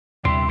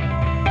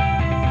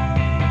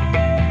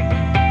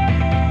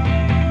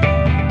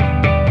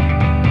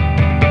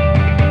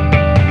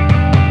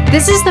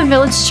This is the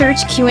Village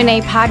Church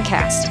Q&A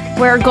podcast,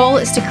 where our goal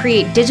is to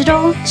create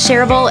digital,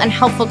 shareable, and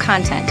helpful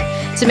content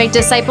to make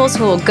disciples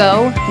who will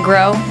go,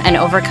 grow, and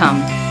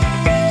overcome.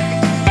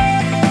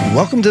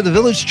 Welcome to the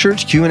Village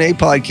Church Q&A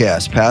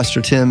podcast.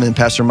 Pastor Tim and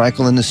Pastor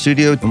Michael in the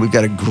studio, and we've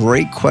got a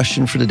great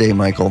question for today,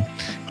 Michael.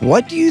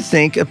 What do you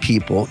think of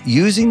people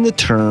using the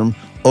term,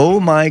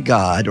 oh my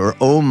God, or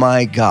oh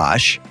my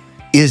gosh?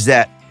 Is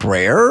that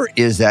prayer?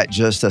 Is that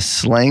just a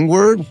slang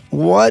word?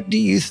 What do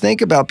you think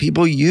about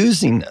people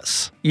using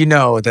this? You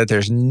know that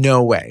there's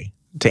no way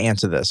to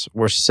answer this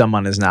where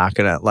someone is not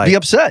going to Be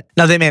upset.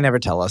 No, they may never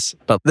tell us,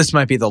 but this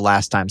might be the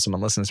last time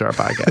someone listens to our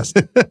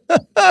podcast.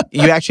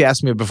 You actually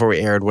asked me before we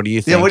aired, what do you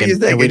think? Yeah, what do you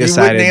think? And we You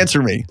decided, wouldn't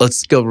answer me.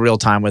 let's go real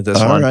time with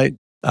this All one. right.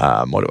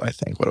 What do I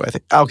think?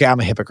 Okay, I'm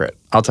a hypocrite.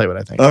 I'll tell you what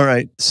I think. All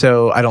right.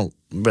 So I don't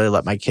really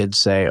let my kids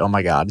say, oh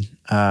my God.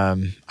 I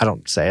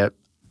don't say it.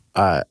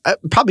 I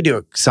probably do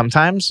it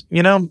sometimes,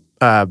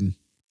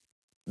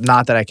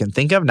 not that I can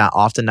think of, not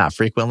often, not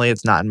frequently.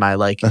 It's not in my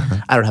I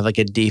don't have a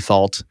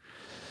default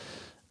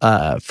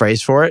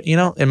phrase for it,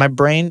 in my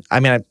brain.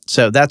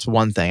 So that's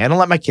one thing. I don't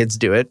let my kids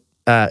do it.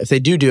 If they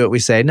do it, we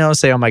say, no,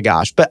 say, oh my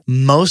gosh. But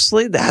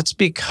mostly that's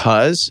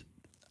because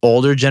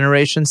older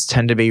generations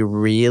tend to be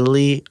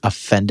really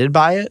offended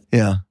by it.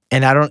 Yeah.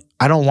 And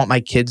I don't want my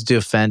kids to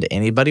offend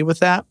anybody with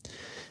that.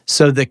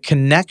 So the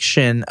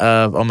connection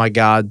of, oh my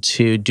God,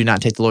 to do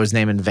not take the Lord's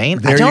name in vain,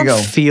 There I don't you go.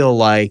 feel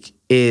like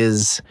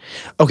is,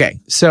 okay,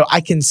 so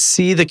I can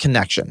see the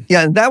connection.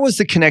 Yeah, and that was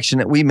the connection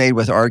that we made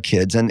with our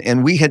kids.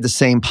 And we had the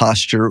same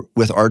posture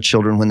with our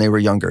children when they were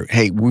younger.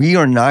 Hey, we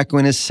are not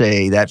going to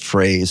say that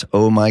phrase,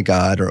 oh my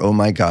God, or oh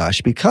my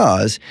gosh,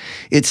 because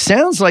it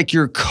sounds like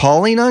you're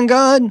calling on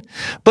God,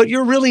 but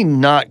you're really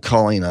not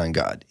calling on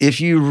God. If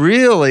you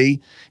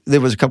really,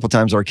 there was a couple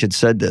times our kids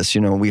said this,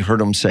 we heard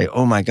them say,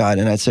 oh my God,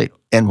 and I'd say,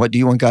 and what do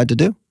you want God to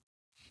do?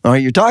 All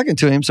right, you're talking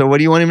to him, so what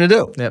do you want him to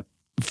do? Yep.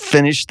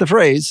 Finish the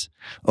phrase,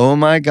 oh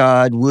my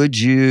God, would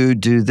you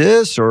do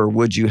this, or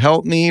would you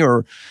help me,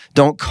 or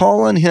don't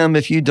call on him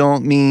if you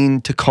don't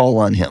mean to call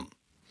on him.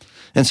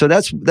 And so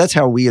that's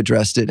how we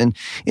addressed it. And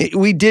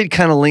we did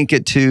kind of link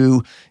it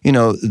to,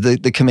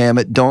 the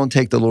commandment, don't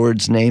take the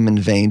Lord's name in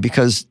vain,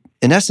 because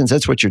in essence,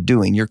 that's what you're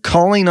doing. You're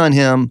calling on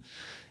him.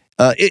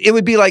 It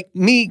would be like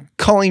me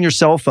calling your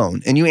cell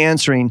phone and you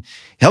answering,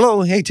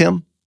 hello, hey,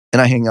 Tim,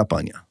 and I hang up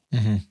on you.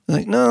 Mm-hmm.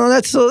 Like, no,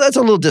 that's a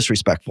little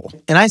disrespectful.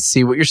 And I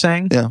see what you're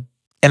saying. Yeah.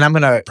 And I'm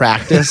going to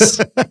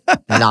practice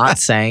not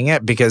saying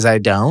it because I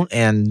don't.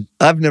 And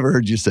I've never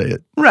heard you say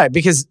it. right,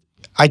 because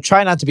I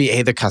try not to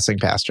be the cussing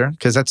pastor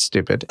because that's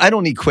stupid. I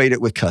don't equate it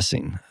with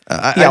cussing.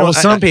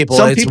 Some people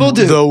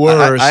do. The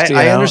worst.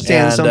 I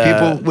understand. And, some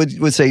people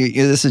would say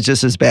this is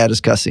just as bad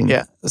as cussing.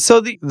 Yeah.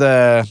 So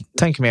the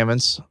Ten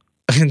Commandments,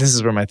 this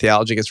is where my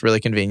theology gets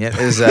really convenient,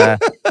 is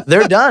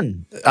they're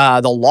done.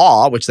 The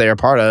law, which they are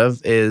part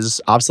of,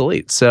 is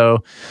obsolete.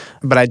 So,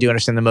 but I do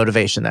understand the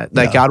motivation that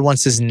God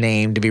wants his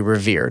name to be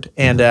revered.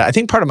 And I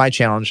think part of my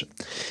challenge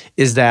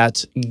is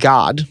that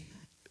God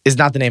is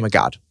not the name of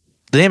God.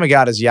 The name of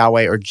God is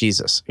Yahweh or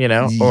Jesus,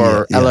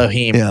 or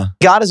Elohim. Yeah.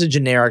 God is a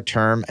generic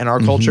term in our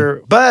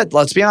culture. But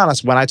let's be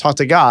honest, when I talk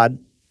to God,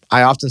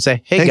 I often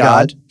say, hey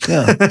God.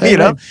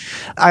 Yeah.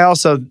 I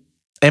also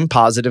am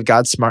positive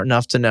God's smart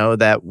enough to know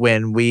that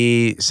when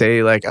we say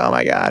oh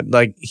my God,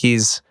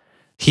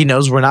 he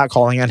knows we're not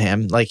calling on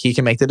him, he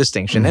can make the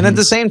distinction. Mm-hmm. And at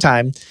the same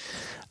time,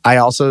 I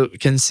also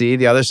can see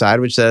the other side,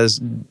 which says,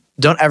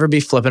 don't ever be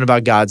flippant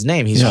about God's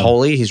name. He's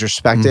holy. He's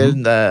respected.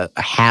 Mm-hmm. The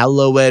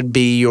hallowed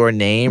be your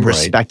name, right.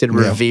 respected,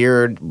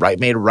 revered, right,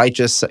 made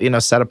righteous,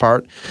 set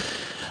apart.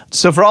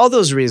 So for all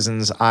those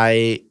reasons,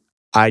 I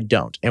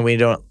don't, and we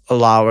don't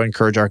allow or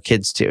encourage our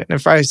kids to. And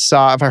if I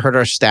heard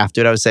our staff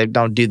do it, I would say,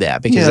 don't do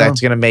that because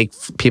that's going to make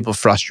people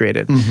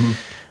frustrated.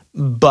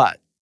 Mm-hmm. But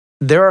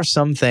there are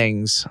some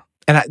things,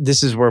 and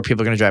this is where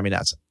people are going to drive me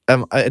nuts.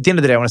 At the end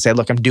of the day, I want to say,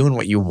 look, I'm doing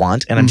what you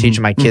want, and I'm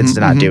teaching my kids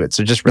to not do it.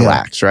 So just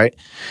relax, right?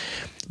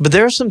 But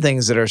there are some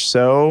things that are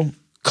so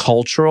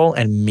cultural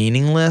and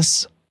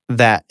meaningless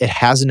that it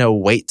has no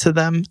weight to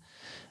them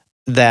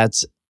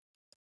that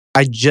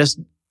I just,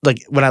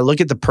 when I look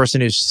at the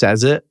person who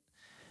says it,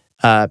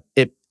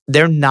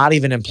 they're not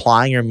even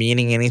implying or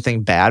meaning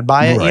anything bad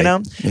by it,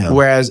 right. Yeah.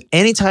 Whereas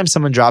anytime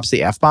someone drops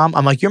the F-bomb,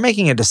 I'm like, you're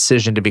making a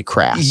decision to be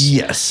crass.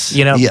 Yes.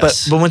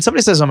 Yes. But when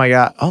somebody says, oh my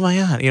God, or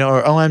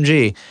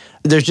OMG,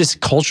 there's just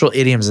cultural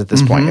idioms at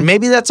this point. And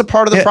maybe that's a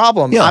part of the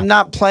problem. Yeah. I'm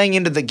not playing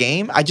into the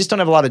game. I just don't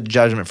have a lot of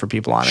judgment for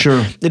people on it.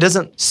 Sure. It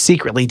doesn't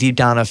secretly deep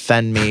down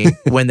offend me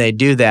when they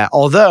do that.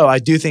 Although I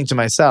do think to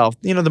myself,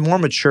 the more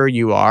mature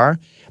you are,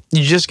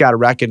 you just got to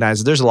recognize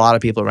that there's a lot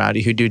of people around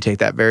you who do take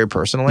that very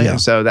personally. Yeah.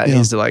 And so that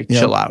needs to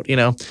chill out,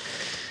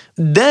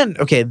 Then,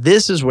 okay,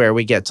 this is where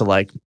we get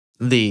to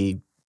the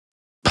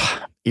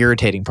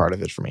irritating part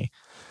of it for me.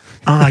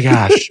 Oh my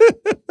gosh.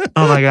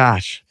 Oh my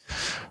gosh.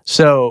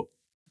 So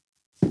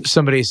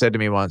somebody said to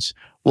me once,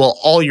 well,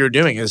 all you're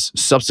doing is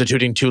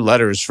substituting 2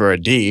 letters for a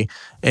D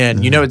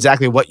and you know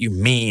exactly what you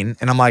mean.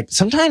 And I'm like,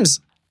 sometimes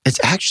it's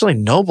actually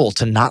noble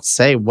to not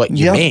say what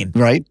you mean.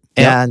 Right.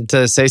 and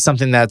to say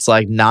something that's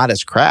like not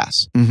as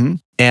crass. Mm-hmm.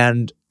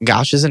 And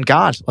gosh isn't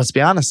God, let's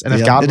be honest. And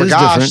if Yeah, God it were is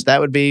gosh, different. that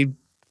would be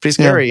pretty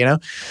scary, you know?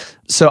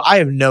 So I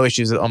have no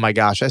issues with oh my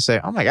gosh. I say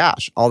oh my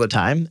gosh all the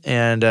time.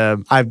 And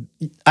I've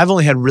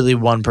only had really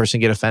one person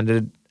get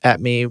offended at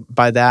me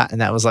by that,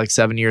 and that was like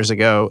 7 years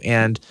ago.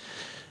 And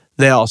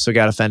they also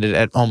got offended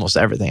at almost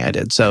everything I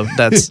did. So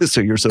that's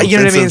So you're so you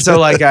know what I mean? offensive. So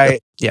like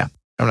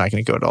I'm not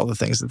going to go to all the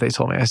things that they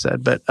told me I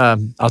said, but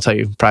I'll tell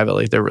you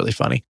privately, they're really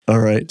funny. All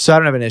right. So I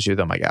don't have an issue with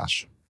oh my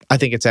gosh. I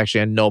think it's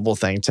actually a noble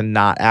thing to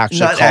not actually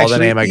Not call the actually-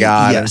 name of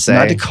God and yes, say,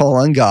 not to call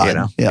on God. you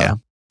know, Yeah.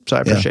 So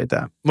I appreciate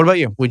that. What about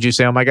you? Would you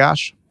say oh my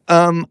gosh?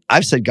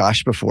 I've said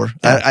gosh before.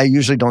 Yeah. I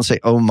usually don't say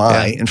oh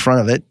my in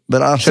front of it,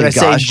 but I'll Should say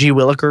I gosh. say gee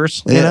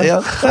willikers? You Yeah, know?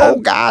 yeah. Oh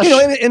gosh. You know,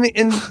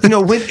 and you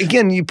know, when,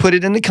 again, you put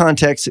it in the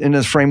context, in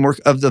the framework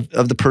of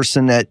the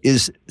person that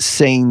is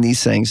saying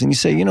these things, and you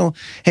say, you know,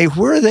 hey,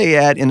 where are they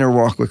at in their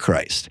walk with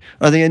Christ?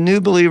 Are they a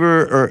new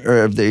believer,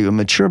 or are they a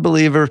mature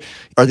believer?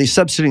 Are they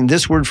substituting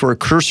this word for a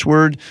curse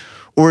word,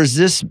 or is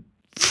this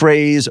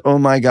phrase oh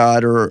my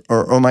God or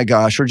oh my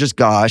gosh or just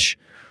gosh?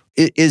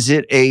 Is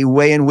it a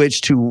way in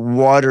which to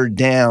water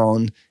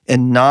down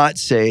and not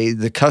say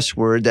the cuss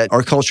word that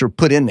our culture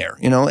put in there,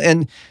 you know?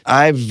 And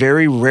I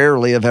very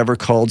rarely have ever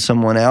called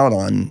someone out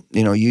on,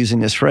 you know,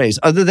 using this phrase,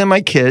 other than my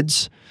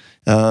kids.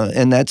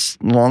 And that's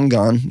long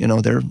gone. You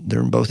know, they're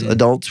both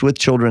adults with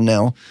children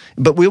now.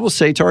 But we will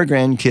say to our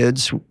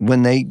grandkids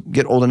when they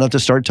get old enough to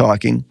start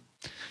talking,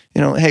 you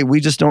know, hey, we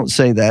just don't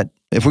say that.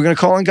 If we're going to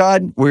call on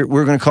God, we're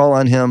going to call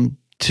on him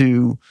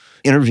to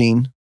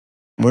intervene.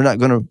 We're not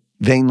going to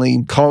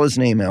vainly call his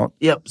name out.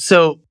 Yep.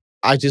 So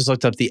I just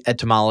looked up the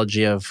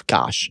etymology of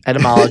gosh.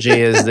 Etymology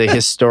is the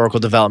historical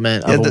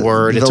development of a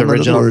word, its development of the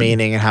original word.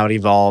 meaning and how it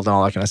evolved and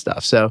all that kind of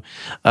stuff. So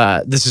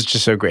this is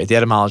just so great. The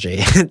etymology.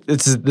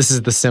 This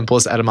is the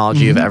simplest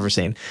etymology you've ever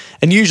seen.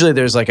 And usually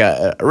there's like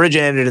a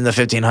originated in the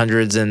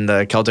 1500s in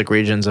the Celtic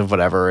regions of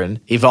whatever and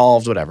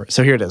evolved whatever.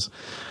 So here it is.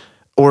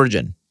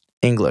 Origin,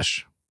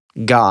 English,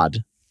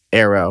 God,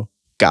 arrow,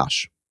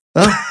 gosh.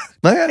 Oh,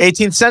 okay.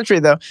 18th century,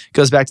 though.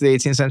 Goes back to the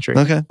 18th century.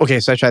 Okay.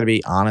 So I try to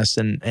be honest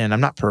and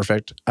I'm not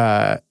perfect.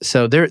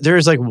 So there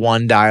is like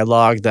one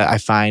dialogue that I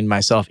find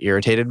myself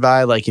irritated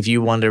by. Like if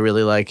you wanted to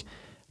really like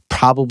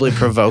probably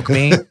provoke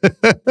me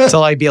to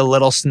like be a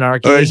little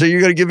snarky. All right, so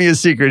you're going to give me a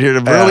secret here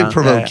to really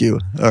provoke you.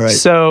 All right.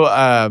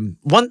 So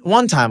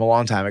one time, a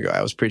long time ago,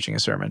 I was preaching a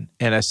sermon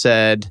and I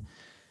said,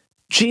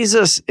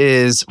 Jesus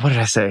is, what did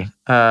I say?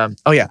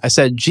 I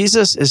said,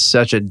 Jesus is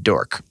such a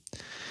dork.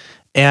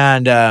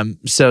 And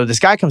so this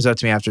guy comes up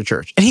to me after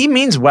church, and he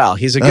means well.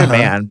 He's a good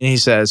man, and he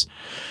says,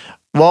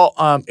 "Well,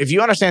 if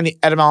you understand the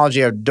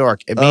etymology of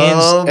dork, it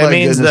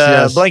means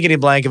the blankety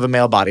blank of a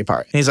male body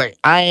part." And he's like,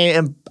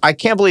 "I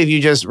can't believe you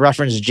just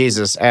referenced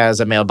Jesus as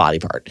a male body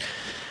part."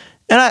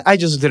 And I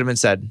just looked at him and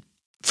said,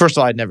 "First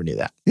of all, I never knew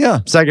that. Yeah.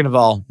 Second of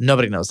all,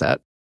 nobody knows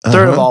that.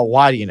 Third of all,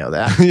 why do you know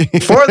that?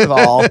 Fourth of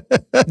all,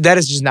 that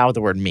is just not what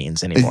the word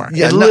means anymore."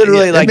 Yeah, It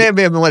literally it like may have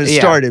been when it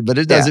started, but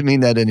it doesn't mean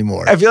that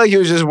anymore. I feel like he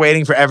was just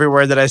waiting for every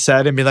word that I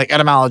said and be like,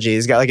 etymology.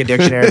 He's got like a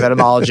dictionary of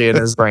etymology in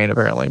his brain,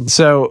 apparently.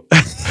 So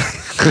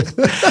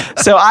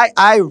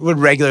I would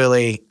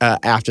regularly,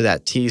 after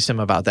that, tease him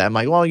about that. I'm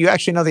like, well, you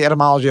actually know the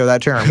etymology of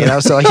that term, you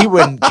know? So he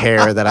wouldn't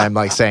care that I'm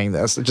like saying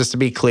this. Just to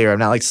be clear, I'm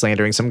not like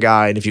slandering some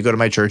guy. And if you go to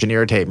my church and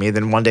irritate me,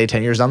 then one day,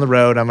 10 years down the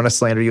road, I'm going to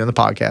slander you in the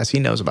podcast. He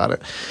knows about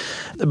it.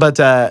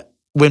 But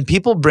when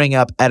people bring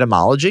up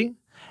etymology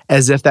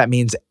as if that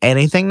means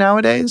anything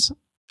nowadays,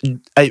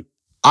 I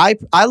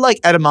like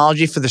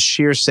etymology for the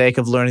sheer sake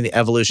of learning the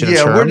evolution of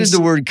terms. Yeah, where did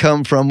the word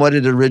come from? What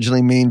did it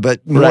originally mean?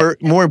 But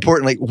more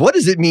importantly, what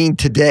does it mean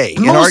today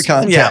in our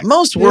context? Yeah,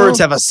 most words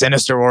have a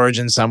sinister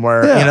origin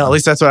somewhere. Yeah. You know, at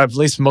least that's what at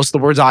least most of the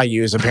words I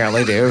use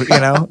apparently do, you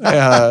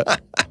know?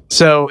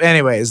 So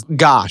anyways,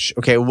 gosh,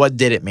 okay, what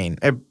did it mean?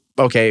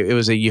 It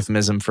was a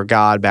euphemism for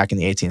God back in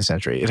the 18th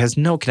century. It has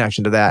no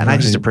connection to that. And I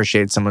just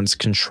appreciate someone's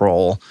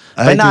control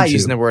by not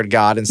using the word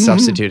God and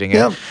substituting it.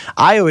 Yep.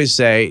 I always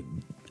say,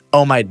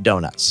 oh my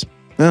donuts.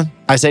 Yeah.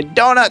 I say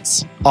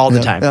donuts all the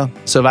time. Yeah.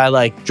 So if I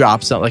like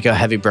drop something like a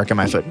heavy brick on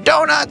my foot,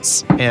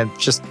 donuts, and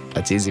just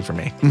that's easy for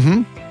me.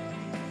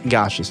 Mm-hmm.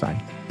 Gosh, is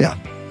fine. Yeah.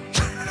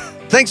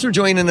 Thanks for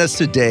joining us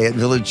today at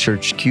Village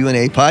Church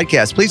Q&A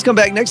Podcast. Please come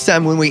back next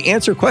time when we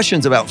answer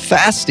questions about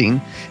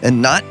fasting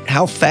and not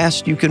how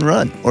fast you can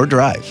run or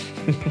drive.